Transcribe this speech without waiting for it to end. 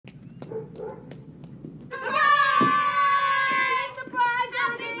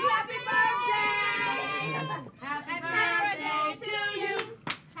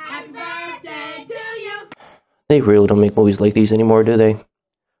They really don't make movies like these anymore, do they?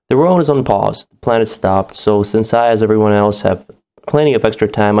 The world is on pause, the planet stopped, so since I, as everyone else, have plenty of extra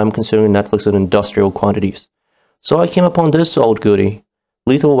time, I'm consuming Netflix in industrial quantities. So I came upon this old goodie,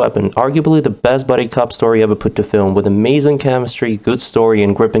 Lethal Weapon, arguably the best buddy cop story ever put to film, with amazing chemistry, good story,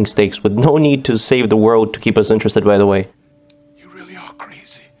 and gripping stakes, with no need to save the world to keep us interested, by the way. You really are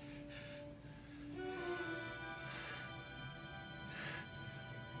crazy.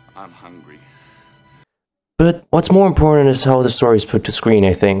 I'm hungry. But what's more important is how the story is put to screen,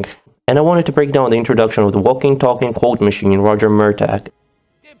 I think. And I wanted to break down the introduction of the walking, talking quote machine, Roger Murtagh.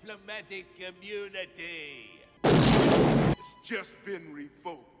 Diplomatic community. It's just been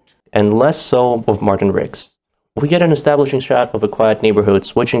revoked. And less so of Martin Riggs. We get an establishing shot of a quiet neighborhood,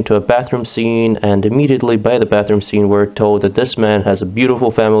 switching to a bathroom scene, and immediately by the bathroom scene we're told that this man has a beautiful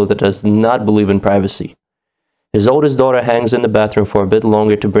family that does not believe in privacy. His oldest daughter hangs in the bathroom for a bit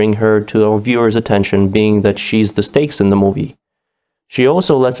longer to bring her to our viewers' attention, being that she's the stakes in the movie. She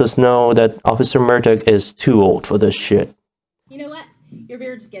also lets us know that Officer Murtagh is too old for this shit. You know what? Your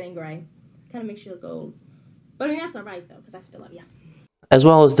beard's getting gray. Kind of makes you look old. But I mean, that's alright though, because I still love you. As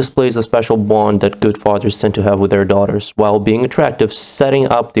well as displays the special bond that good fathers tend to have with their daughters, while being attractive, setting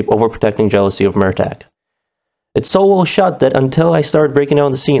up the overprotecting jealousy of Murtagh. It's so well shot that until I started breaking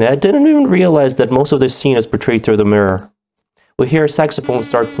down the scene, I didn't even realize that most of this scene is portrayed through the mirror. We hear a saxophone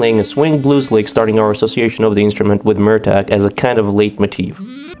start playing a swing blues lick, starting our association of the instrument with Murtagh as a kind of leitmotif.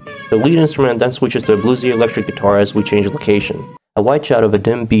 The lead instrument then switches to a bluesy electric guitar as we change location. A wide shot of a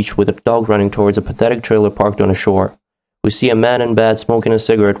dim beach with a dog running towards a pathetic trailer parked on a shore. We see a man in bed smoking a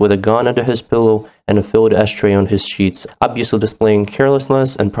cigarette with a gun under his pillow and a filled ashtray on his sheets, obviously displaying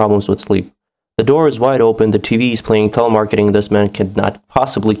carelessness and problems with sleep. The door is wide open, the TV is playing telemarketing this man cannot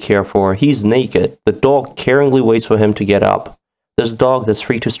possibly care for. He's naked. The dog caringly waits for him to get up. This dog that's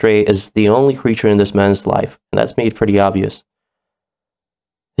free to stray is the only creature in this man's life, and that's made pretty obvious.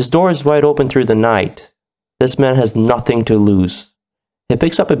 His door is wide open through the night. This man has nothing to lose. He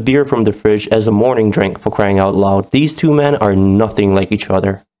picks up a beer from the fridge as a morning drink, for crying out loud. These two men are nothing like each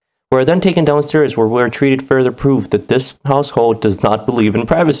other. We're then taken downstairs where we're treated further proof that this household does not believe in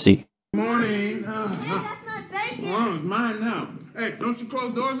privacy. Morning. That's not bacon. Oh, it's mine now. Hey, don't you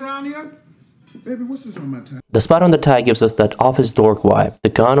close doors around here? Baby, what's this on my tie? The spot on the tie gives us that office dork vibe. The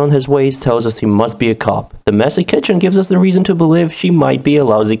gun on his waist tells us he must be a cop. The messy kitchen gives us the reason to believe she might be a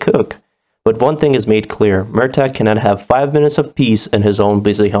lousy cook. But one thing is made clear, Murtagh cannot have 5 minutes of peace in his own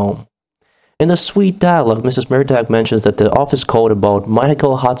busy home. In the sweet dialogue, Mrs. Murtagh mentions that the office called about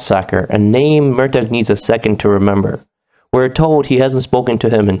Michael Hotsacker, a name Murtagh needs a second to remember. We're told he hasn't spoken to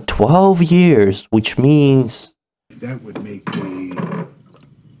him in 12 years, which means... That would make me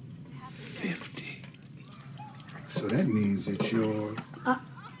 50. So that means that you're...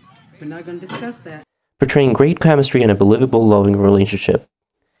 We're not going to discuss that. Portraying great chemistry and a believable loving relationship.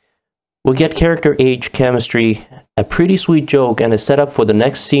 We get character age, chemistry, a pretty sweet joke, and a setup for the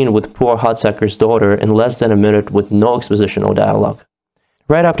next scene with poor Hotsacker's daughter in less than a minute with no exposition or dialogue.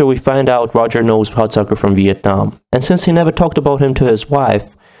 Right after we find out Roger knows Hotsacker from Vietnam, and since he never talked about him to his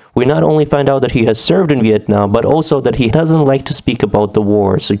wife, we not only find out that he has served in Vietnam, but also that he doesn't like to speak about the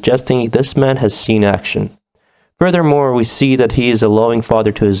war, suggesting this man has seen action. Furthermore, we see that he is a loving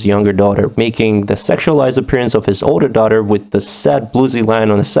father to his younger daughter, making the sexualized appearance of his older daughter with the sad bluesy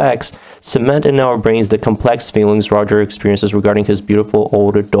line on the sax cement in our brains the complex feelings Roger experiences regarding his beautiful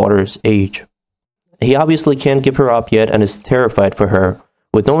older daughter's age. He obviously can't give her up yet and is terrified for her.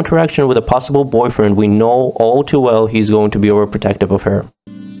 With no interaction with a possible boyfriend, we know all too well he's going to be overprotective of her.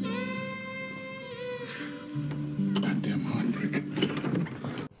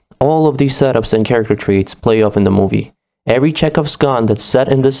 All of these setups and character traits play off in the movie. Every Chekhov's gun that's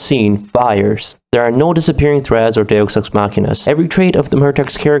set in this scene fires. There are no disappearing threads or deus ex machinas. Every trait of the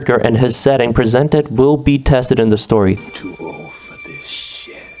Murtagh's character and his setting presented will be tested in the story. Too old for this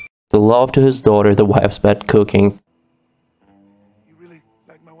shit. The love to his daughter, the wife's bed cooking. You really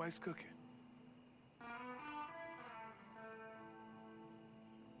like my wife's cooking?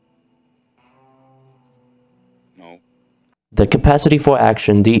 No. The capacity for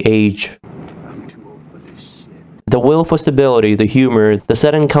action, the age. I'm too old for this shit. The will for stability, the humor, the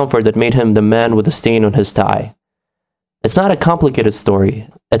sudden comfort that made him the man with the stain on his tie. It's not a complicated story.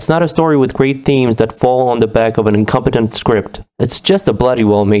 It's not a story with great themes that fall on the back of an incompetent script. It's just a bloody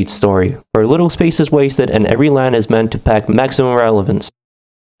well-made story, where little space is wasted and every line is meant to pack maximum relevance.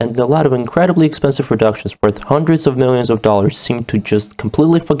 and a lot of incredibly expensive productions worth hundreds of millions of dollars seem to just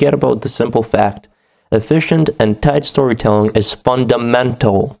completely forget about the simple fact: efficient and tight storytelling is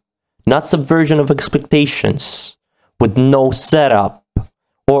fundamental, not subversion of expectations, with no setup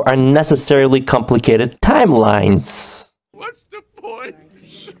or unnecessarily complicated timelines. What's the point?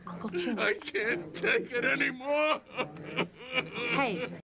 I can't take it anymore. Hey,